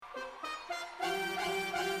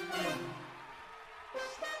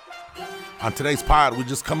On today's pod, we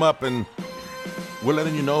just come up and we're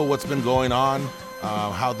letting you know what's been going on,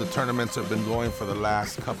 how the tournaments have been going for the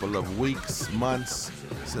last couple of weeks, months,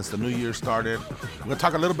 since the new year started. We're going to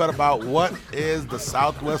talk a little bit about what is the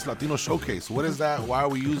Southwest Latino Showcase. What is that? Why are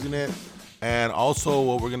we using it? And also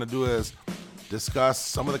what we're going to do is discuss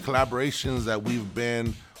some of the collaborations that we've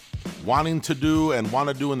been wanting to do and want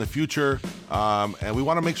to do in the future. And we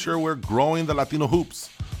want to make sure we're growing the Latino hoops.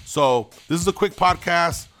 So this is a quick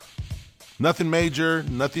podcast. Nothing major,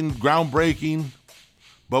 nothing groundbreaking,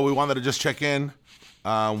 but we wanted to just check in.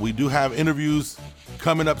 We do have interviews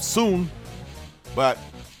coming up soon, but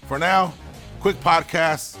for now, quick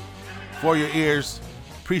podcast for your ears.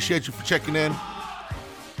 Appreciate you for checking in.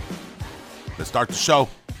 Let's start the show.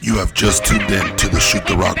 You have just tuned in to the Shoot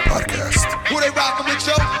the Rock podcast. Who they rockin' with,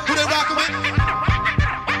 yo? Who they rockin' with?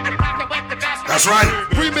 That's right.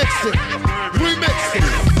 Remix it. Remix it.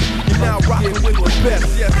 You're now rockin' with the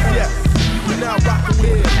best. Yes, yes. You're now rockin'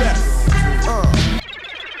 with the best.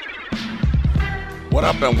 What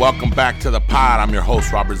up and welcome back to the pod. I'm your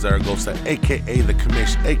host, Robert Zaragoza, a.k.a. The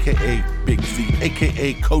Commish, a.k.a. Big Z,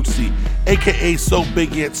 a.k.a. Coach Z, a.k.a. So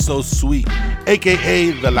Big Yet So Sweet,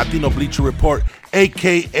 a.k.a. The Latino Bleacher Report,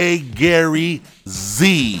 a.k.a. Gary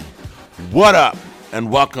Z. What up and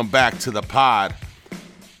welcome back to the pod.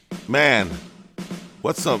 Man,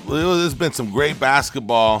 what's up? There's been some great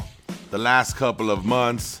basketball the last couple of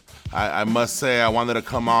months. I must say I wanted to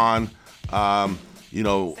come on,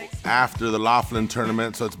 after the Laughlin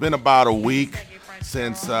tournament. So it's been about a week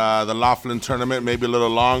since the Laughlin tournament, maybe a little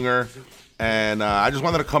longer. And I just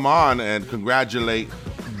wanted to come on and congratulate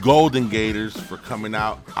Golden Gators for coming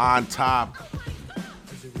out on top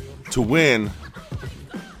to win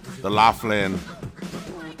the Laughlin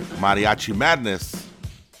Mariachi Madness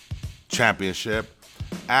Championship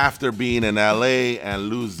after being in LA and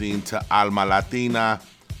losing to Alma Latina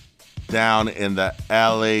down in the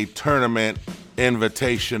LA tournament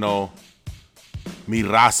invitational. Mi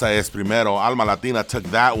Raza es Primero. Alma Latina took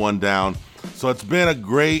that one down. So it's been a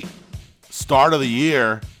great start of the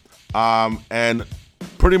year. And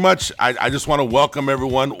pretty much, I just want to welcome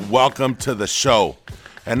everyone. Welcome to the show.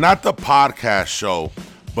 And not the podcast show,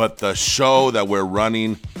 but the show that we're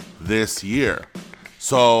running this year.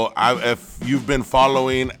 So if you've been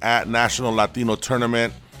following at National Latino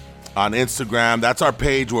Tournament on Instagram, that's our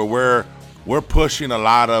page where we're pushing a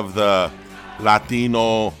lot of the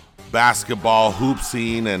Latino basketball hoop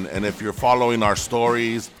scene, and if you're following our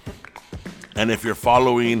stories and if you're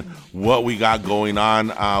following what we got going on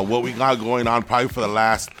probably for the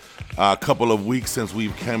last couple of weeks since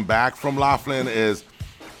we've come back from Laughlin is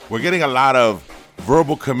we're getting a lot of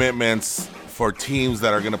verbal commitments for teams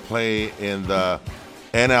that are going to play in the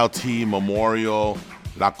NLT Memorial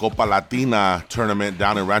La Copa Latina tournament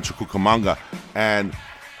down in Rancho Cucamonga. And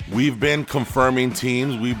we've been confirming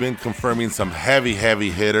teams. We've been confirming some heavy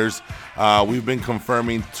hitters. We've been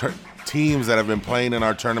confirming teams that have been playing in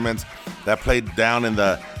our tournaments that played down in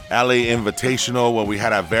the LA Invitational when we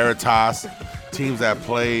had at Veritas. Teams that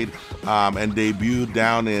played and debuted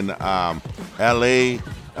down in LA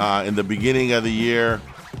in the beginning of the year.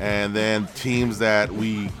 And then teams that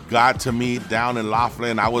we got to meet down in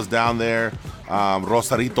Laughlin. I was down there.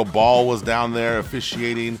 Rosarito Ball was down there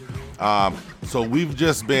officiating. So we've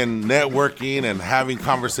just been networking and having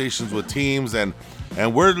conversations with teams, and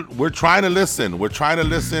we're trying to listen. We're trying to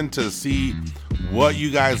listen to see what you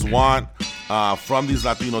guys want from these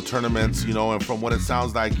Latino tournaments, and from what it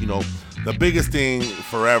sounds like, the biggest thing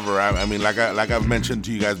forever. I mean, like I've mentioned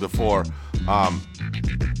to you guys before,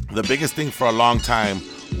 the biggest thing for a long time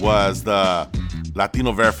was the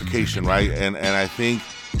Latino verification, right? And I think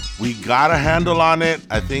we got a handle on it.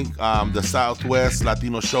 I think the Southwest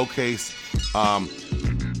Latino Showcase,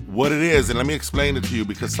 what it is, and let me explain it to you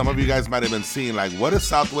because some of you guys might have been seeing, like, what is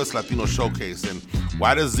Southwest Latino Showcase and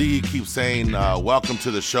why does Z keep saying welcome to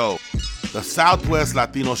the show? The Southwest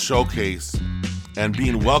Latino Showcase and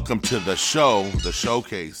being welcome to the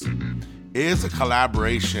showcase, is a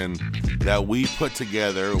collaboration that we put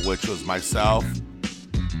together, which was myself,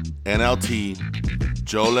 NLT,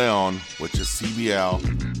 Joe Leon, which is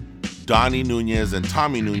CBL, Donnie Nunez and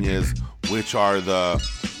Tommy Nunez, which are the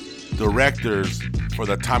directors for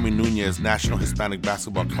the Tommy Nunez National Hispanic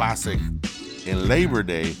Basketball Classic in Labor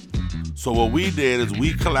Day. So what we did is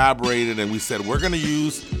we collaborated and we said we're going to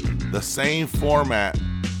use the same format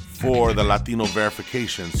for the Latino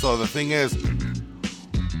verification. So the thing is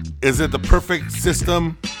it the perfect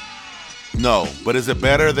system? No. But is it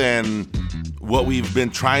better than what we've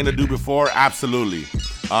been trying to do before? Absolutely.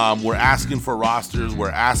 We're asking for rosters.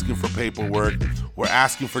 We're asking for paperwork. We're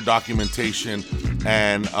asking for documentation.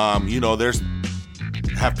 And, there's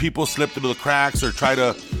have people slip through the cracks or try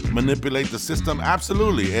to manipulate the system?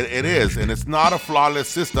 Absolutely, it is. And it's not a flawless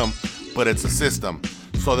system, but it's a system.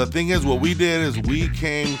 So the thing is, what we did is we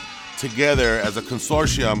came together as a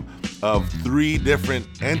consortium of 3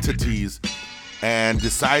 different entities and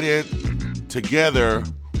decided together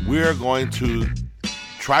we're going to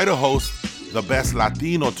try to host the best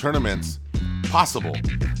Latino tournaments possible.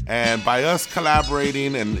 And by us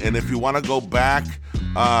collaborating, and if you want to go back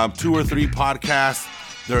 2 or 3 podcasts,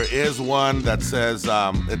 there is one that says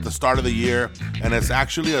at the start of the year, and it's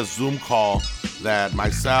actually a Zoom call that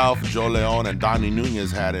myself, Joe Leon, and Donnie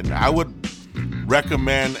Nunez had. And I would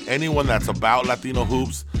recommend anyone that's about Latino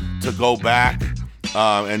hoops to go back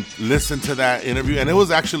and listen to that interview. And it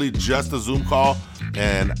was actually just a Zoom call,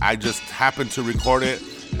 and I just happened to record it.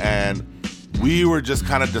 And we were just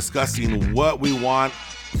kind of discussing what we want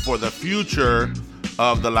for the future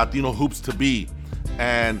of the Latino hoops to be.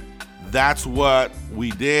 And that's what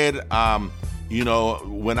we did.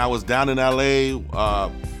 When I was down in LA,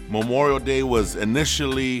 Memorial Day was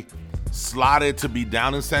initially slotted to be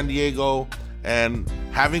down in San Diego, and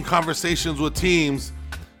having conversations with teams,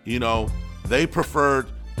 they preferred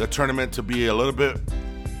the tournament to be a little bit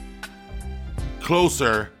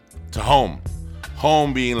closer to home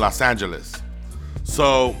being Los Angeles.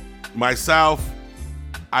 So myself,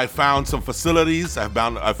 I found some facilities. I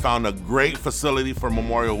found a great facility for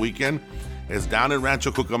Memorial Weekend. It's down in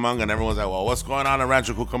Rancho Cucamonga, and everyone's like, well, what's going on in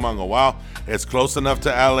Rancho Cucamonga? Well, it's close enough to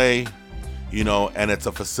LA, and it's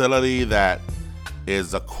a facility that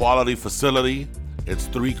is a quality facility. It's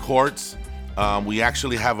 3 courts. We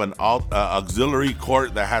actually have an auxiliary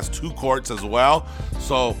court that has 2 courts as well.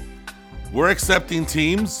 So we're accepting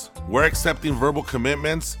teams. We're accepting verbal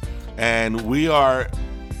commitments. And we are,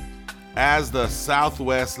 as the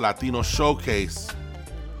Southwest Latino Showcase,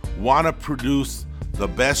 want to produce the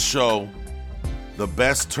best show, the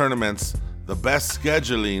best tournaments, the best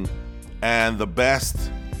scheduling, and the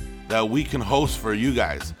best that we can host for you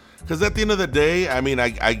guys. Because at the end of the day,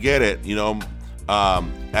 I get it,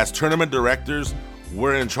 as tournament directors,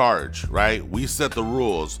 we're in charge, right? We set the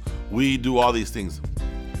rules. We do all these things.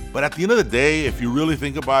 But at the end of the day, if you really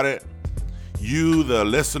think about it, you, the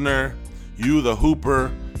listener, you, the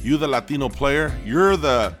hooper, you, the Latino player, you're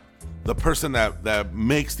the person that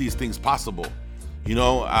makes these things possible.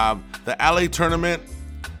 The LA tournament,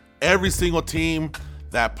 every single team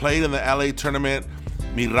that played in the LA tournament,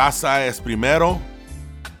 Mi Raza es Primero,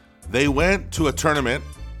 they went to a tournament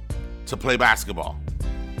to play basketball,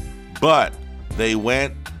 but they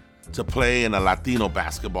went to play in a Latino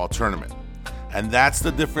basketball tournament. And that's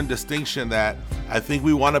the different distinction that I think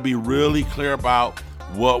we want to be really clear about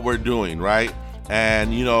what we're doing, right?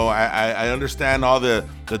 And, I understand all the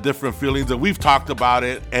different feelings, and we've talked about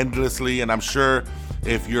it endlessly. And I'm sure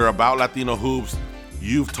if you're about Latino hoops,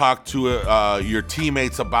 you've talked to your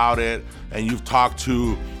teammates about it, and you've talked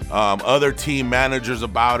to other team managers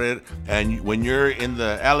about it. And when you're in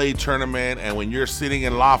the LA tournament, and when you're sitting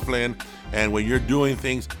in Laughlin, and when you're doing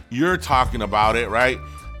things, you're talking about it, right?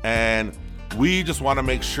 And we just want to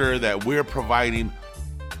make sure that we're providing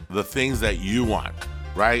the things that you want,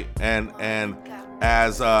 right? And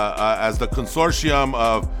as the consortium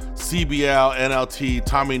of CBL, NLT,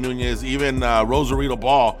 Tommy Nunez, even Rosarito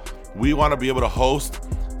Ball, we want to be able to host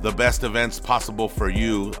the best events possible for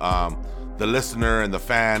you, the listener and the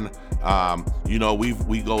fan.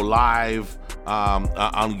 We go live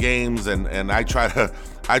on games, and I try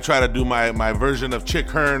to do my version of Chick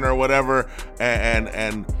Hearn or whatever,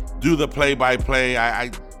 and do the play-by-play.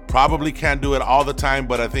 I probably can't do it all the time,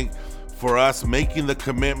 but I think for us, making the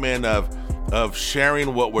commitment of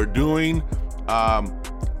sharing what we're doing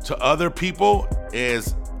to other people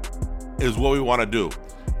is what we want to do.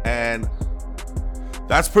 And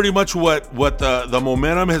that's pretty much what the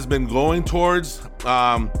momentum has been going towards.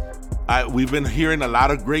 We've been hearing a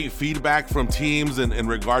lot of great feedback from teams in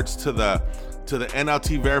regards to the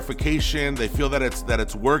NLT verification. They feel that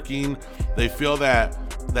it's working. They feel that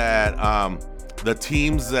the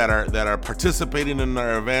teams that are participating in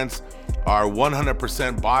our events are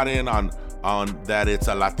 100% bought in on that it's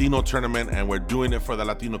a Latino tournament, and we're doing it for the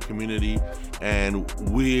Latino community. And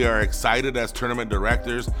we are excited as tournament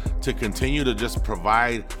directors to continue to just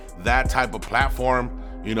provide that type of platform,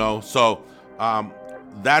 So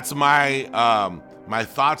that's my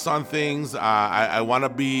thoughts on things. I want to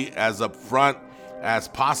be as upfront as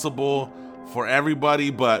possible for everybody,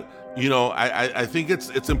 but I think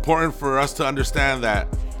it's important for us to understand that,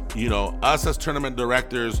 us as tournament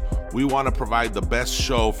directors, we want to provide the best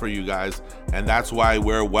show for you guys, and that's why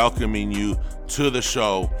we're welcoming you to the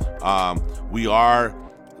show. We are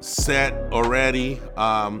set already.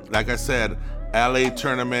 Like I said, LA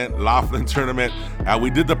tournament, Laughlin tournament. We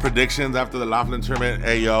did the predictions after the Laughlin tournament.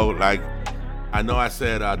 Hey, yo, like, I know I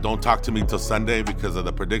said don't talk to me till Sunday because of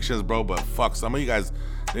the predictions, bro, but fuck, some of you guys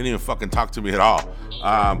didn't even fucking talk to me at all,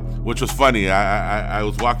 which was funny. I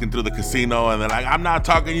was walking through the casino and they're like, I'm not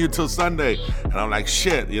talking to you till Sunday. And I'm like,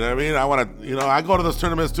 shit, you know what I mean? I want to, I go to those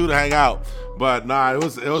tournaments too to hang out. But nah, it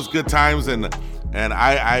was good times, and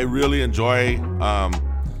I really enjoy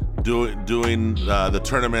doing the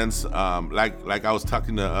tournaments. Like I was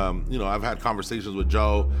talking to, I've had conversations with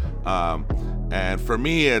Joe, and for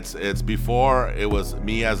me, it's before it was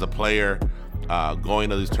me as a player going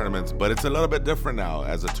to these tournaments, but it's a little bit different now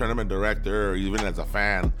as a tournament director, or even as a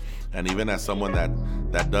fan, and even as someone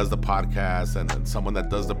that does the podcast and someone that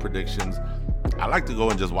does the predictions. I like to go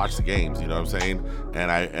and just watch the games, you know what I'm saying?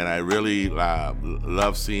 And I really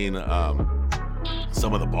love seeing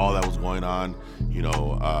some of the ball that was going on.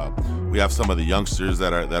 We have some of the youngsters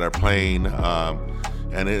that are playing,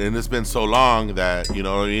 and it's been so long that, you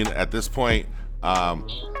know what I mean, at this point,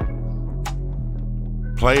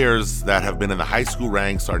 players that have been in the high school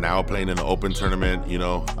ranks are now playing in the open tournament.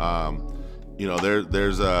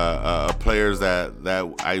 There's players that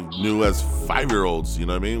I knew as 5-year-olds, you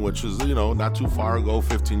know what I mean, which was, not too far ago,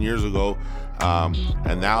 15 years ago.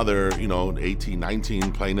 And now they're, 18,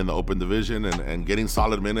 19 playing in the open division and getting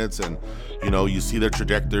solid minutes. And, you see their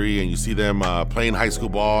trajectory, and you see them playing high school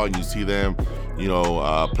ball, and you see them,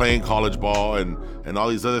 playing college ball and all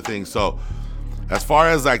these other things. So as far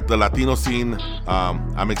as like the Latino scene,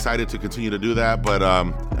 I'm excited to continue to do that, but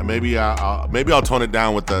maybe I'll tone it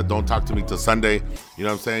down with the don't talk to me till Sunday. You know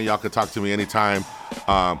what I'm saying? Y'all can talk to me anytime.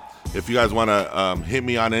 If you guys want to hit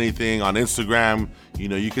me on anything on Instagram,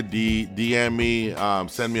 you could DM me,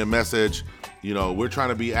 send me a message. We're trying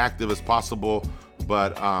to be active as possible,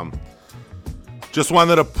 but just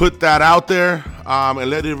wanted to put that out there and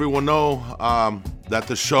let everyone know that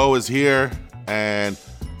the show is here. And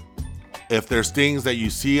if there's things that you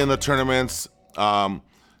see in the tournaments,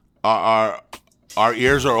 our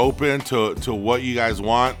ears are open to what you guys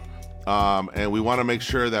want, and we want to make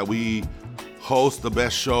sure that we host the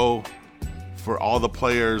best show for all the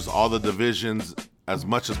players, all the divisions, as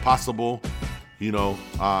much as possible.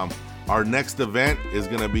 Our next event is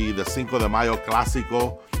going to be the Cinco de Mayo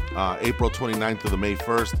Clásico, April 29th to the May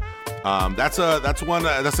 1st.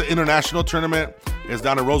 That's an international tournament. It's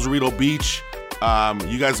down at Rosarito Beach.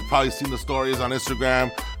 You guys have probably seen the stories on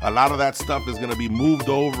Instagram. A lot of that stuff is going to be moved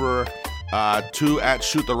over to at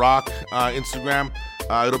Shoot the Rock Instagram.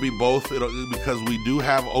 It'll be both, because we do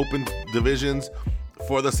have open divisions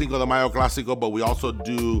for the Cinco de Mayo Clásico, but we also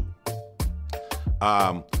do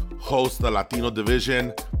host the Latino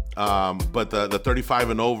division. But the 35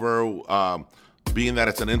 and over, being that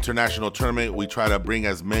it's an international tournament, we try to bring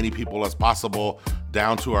as many people as possible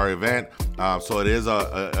down to our event. So it is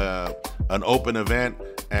an open event,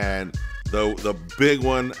 and the big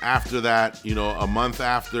one after that, a month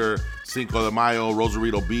after Cinco de Mayo,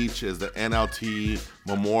 Rosarito Beach, is the NLT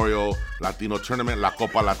Memorial Latino Tournament, La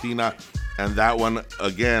Copa Latina. And that one,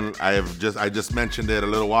 again, I just mentioned it a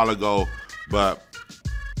little while ago, but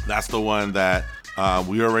that's the one that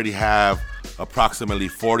we already have approximately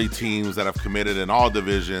 40 teams that have committed in all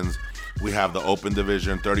divisions. We have the open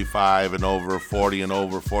division, 35 and over, 40 and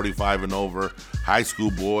over, 45 and over, high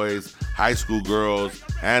school boys, high school girls,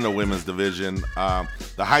 and a women's division.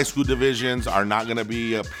 The high school divisions are not going to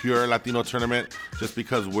be a pure Latino tournament, just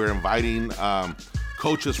because we're inviting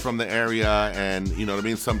coaches from the area, and you know what I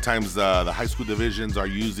mean. Sometimes the high school divisions are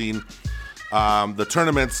using the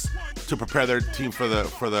tournaments to prepare their team for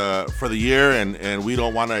the year, and we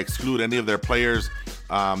don't want to exclude any of their players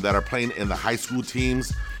that are playing in the high school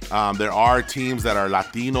teams. There are teams that are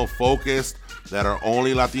Latino focused, that are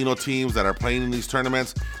only Latino teams that are playing in these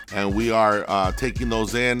tournaments, and we are taking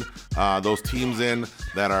those teams in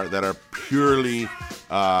that are purely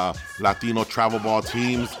Latino travel ball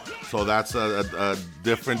teams. So that's a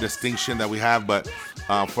different distinction that we have, but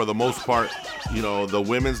for the most part, the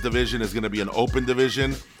women's division is going to be an open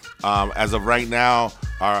division. As of right now,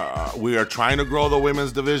 we are trying to grow the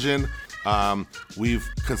women's division. We've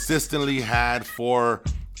consistently had 4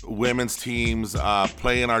 women's teams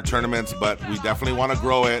play in our tournaments, but we definitely want to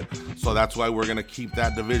grow it. So that's why we're going to keep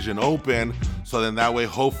that division open. So then that way,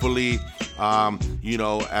 hopefully,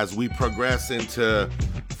 as we progress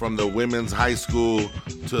from the women's high school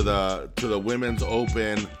to the women's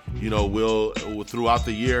open, we'll throughout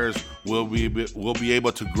the years we'll be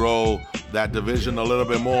able to grow that division a little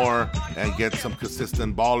bit more and get some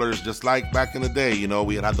consistent ballers, just like back in the day.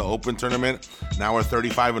 We had the open tournament. Now our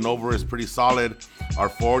 35 and over is pretty solid. Our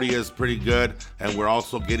 40 is pretty good, and we're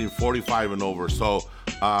also getting 45 and over. So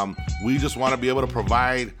We just want to be able to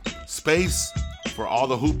provide space for all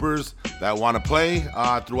the hoopers that want to play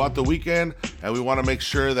throughout the weekend, and we want to make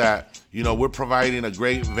sure that, you know, we're providing a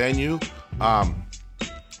great venue.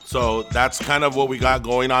 So that's kind of what we got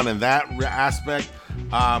going on in that aspect.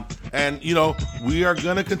 And, you know, we are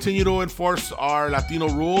going to continue to enforce our Latino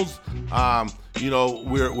rules. You know,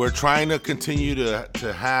 we're trying to continue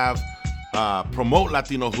to have promote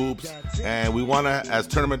Latino hoops, and we want to, as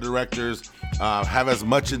tournament directors, have as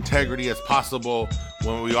much integrity as possible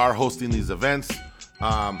when we are hosting these events.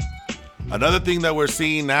 Another thing that we're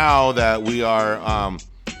seeing now that we are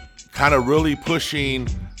kind of really pushing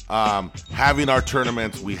having our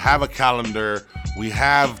tournaments. We have a calendar. We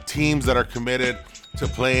have teams that are committed to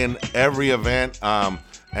playing every event.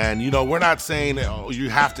 And, you know, we're not saying you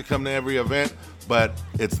have to come to every event, but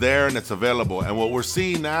it's there and it's available. And what we're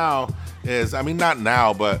seeing now is, I mean, not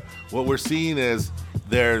now, but what we're seeing is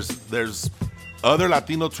there's other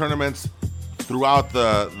Latino tournaments throughout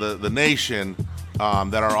the nation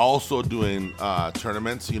that are also doing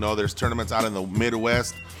tournaments. You know, there's tournaments out in the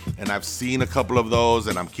Midwest, and I've seen a couple of those,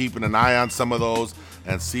 and I'm keeping an eye on some of those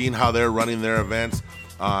and seeing how they're running their events.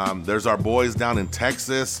 There's our boys down in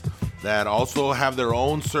Texas that also have their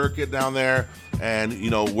own circuit down there, and, you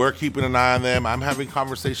know, we're keeping an eye on them. I'm having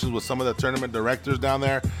conversations with some of the tournament directors down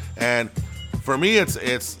there, and for me,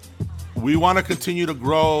 it's we want to continue to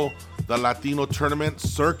grow the Latino tournament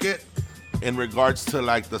circuit in regards to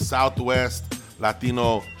like the Southwest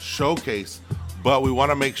Latino Showcase, but we want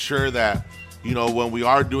to make sure that, you know, when we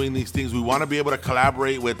are doing these things, we want to be able to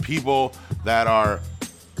collaborate with people that are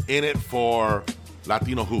in it for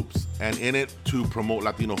Latino hoops and in it to promote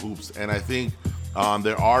Latino hoops. And I think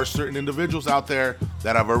there are certain individuals out there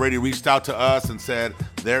that have already reached out to us and said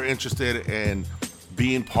they're interested in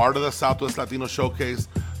being part of the Southwest Latino Showcase.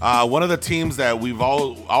 One of the teams that we've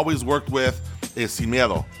always worked with is Sin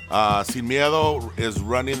Miedo. Sin Miedo is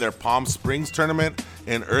running their Palm Springs tournament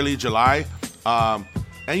in early July.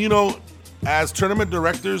 And, you know, as tournament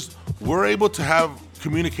directors, we're able to have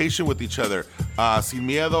communication with each other. Sin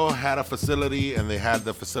Miedo had a facility, and they had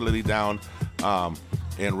the facility down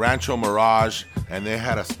in Rancho Mirage, and they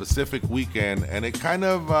had a specific weekend, and it kind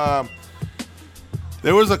of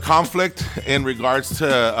there was a conflict in regards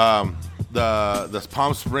to the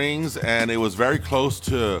Palm Springs, and it was very close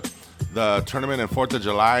to the tournament in 4th of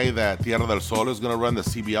July that Tierra del Sol is going to run, the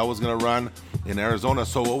CBL was going to run in Arizona.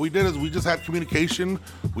 So what we did is we just had communication.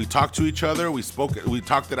 We talked to each other. We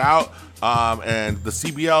talked it out, and the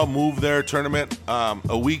CBL moved their tournament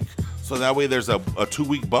a week, so that way there's a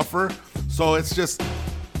 2-week buffer. So it's just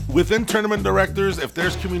within tournament directors, if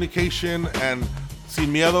there's communication, and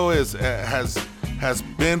Sin Miedo has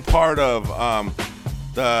been part of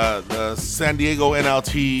the San Diego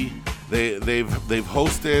NLT. They've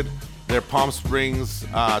hosted their Palm Springs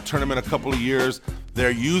tournament a couple of years.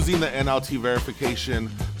 They're using the NLT verification.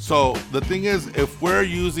 So the thing is, if we're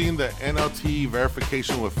using the NLT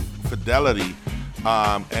verification with fidelity,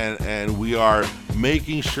 and we are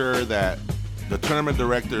making sure that the tournament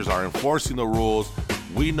directors are enforcing the rules,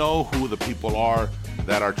 we know who the people are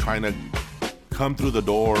that are trying to come through the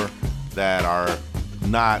door that are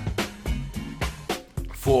not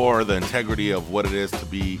for the integrity of what it is to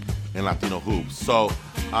be in Latino hoops. So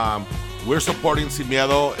we're supporting Sin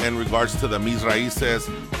Miedo in regards to the Mis Raíces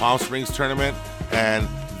Palm Springs tournament, and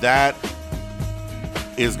that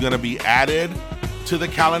is going to be added to the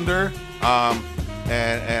calendar.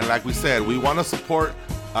 And like we said, we want to support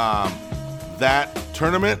that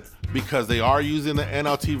tournament because they are using the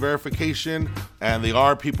NLT verification, and they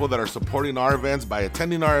are people that are supporting our events by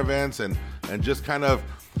attending our events and just kind of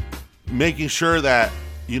making sure that,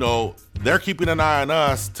 you know, they're keeping an eye on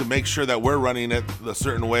us to make sure that we're running it a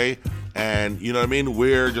certain way. And, you know what I mean?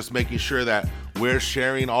 We're just making sure that we're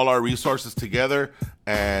sharing all our resources together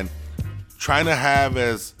and trying to have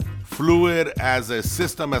as fluid as a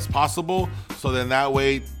system as possible, so then that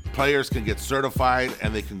way players can get certified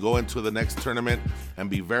and they can go into the next tournament and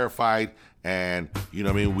be verified. And, you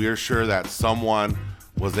know what I mean? We're sure that someone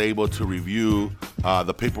was able to review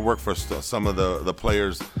the paperwork for some of the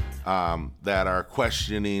players that are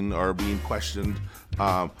questioning or being questioned.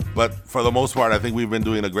 But for the most part, I think we've been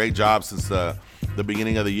doing a great job since the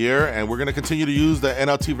beginning of the year, and we're going to continue to use the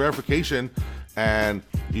NLT verification, and,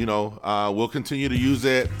 you know, we'll continue to use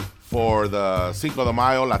it for the Cinco de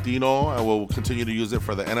Mayo Latino, and we'll continue to use it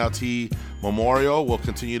for the NLT Memorial. We'll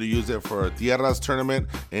continue to use it for Tierras tournament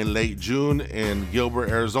in late June in Gilbert,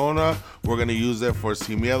 Arizona. We're going to use it for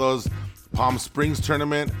Sin Miedo's Palm Springs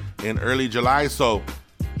tournament in early July. So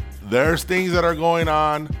there's things that are going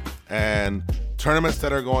on and tournaments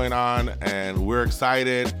that are going on, and we're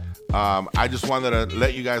excited I just wanted to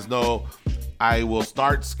let you guys know I will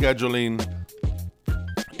start scheduling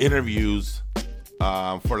interviews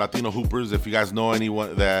for Latino hoopers. If you guys know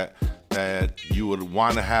anyone that you would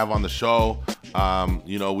want to have on the show,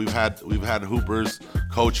 we've had hoopers,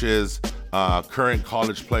 coaches, current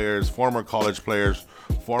college players, former college players,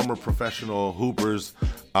 former professional hoopers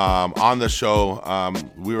on the show.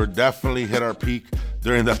 We were definitely hit our peak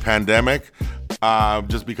during the pandemic,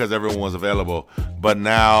 just because everyone was available. But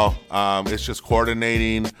now it's just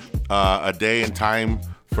coordinating a day and time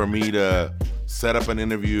for me to set up an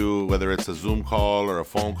interview, whether it's a Zoom call or a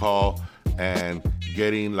phone call, and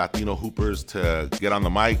getting Latino hoopers to get on the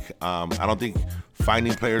mic. I don't think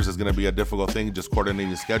finding players is going to be a difficult thing, just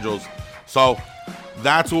coordinating schedules. So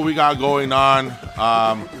that's what we got going on.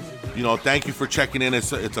 Thank you for checking in.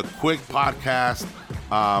 It's a quick podcast,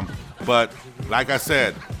 but like I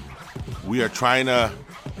said, we are trying to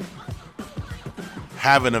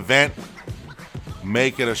have an event,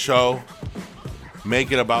 make it a show,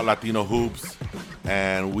 make it about Latino hoops,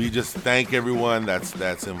 and we just thank everyone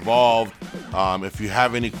that's involved. If you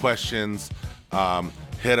have any questions,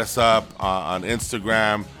 hit us up on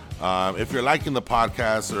Instagram. If you're liking the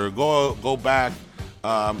podcast, or go back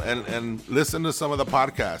and listen to some of the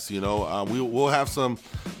podcasts. We'll have some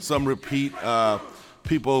repeat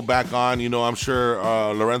people back on. I'm sure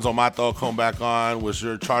Lorenzo Mata will come back on. We're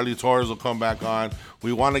sure Charlie Torres will come back on.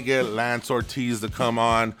 We want to get Lance Ortiz to come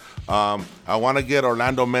on. I want to get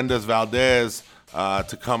Orlando Mendez Valdez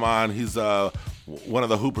to come on. He's one of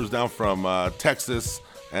the hoopers down from Texas,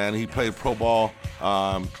 and he played pro ball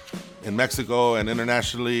in Mexico and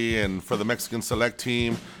internationally and for the Mexican select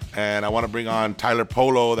team. And I want to bring on Tyler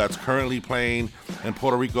Polo, that's currently playing in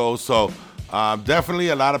Puerto Rico. So definitely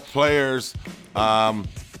a lot of players on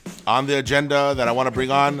the agenda that I want to bring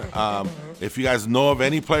on. If you guys know of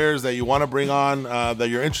any players that you want to bring on that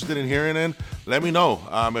you're interested in hearing in, let me know.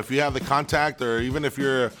 If you have the contact, or even if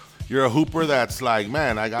you're a hooper that's like,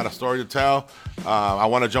 man, I got a story to tell, I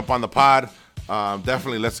want to jump on the pod,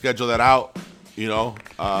 definitely let's schedule that out.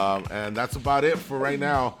 And that's about it for right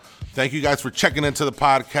now. Thank you guys for checking into the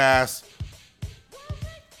podcast.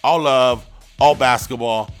 All love, all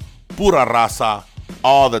basketball, pura raza,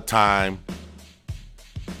 all the time.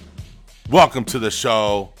 Welcome to the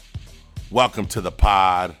show. Welcome to the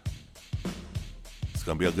pod. It's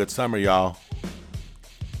going to be a good summer, y'all.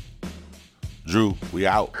 Drew, we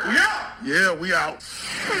out. Yeah, we out.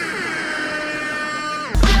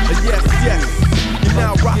 Yes. You're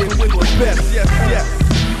now rocking with the best. Yes.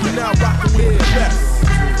 You're now rocking with the best.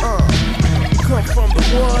 Come from the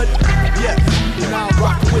wood. Yes. You're now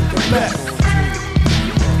rocking with the best.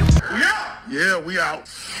 Yeah, we out.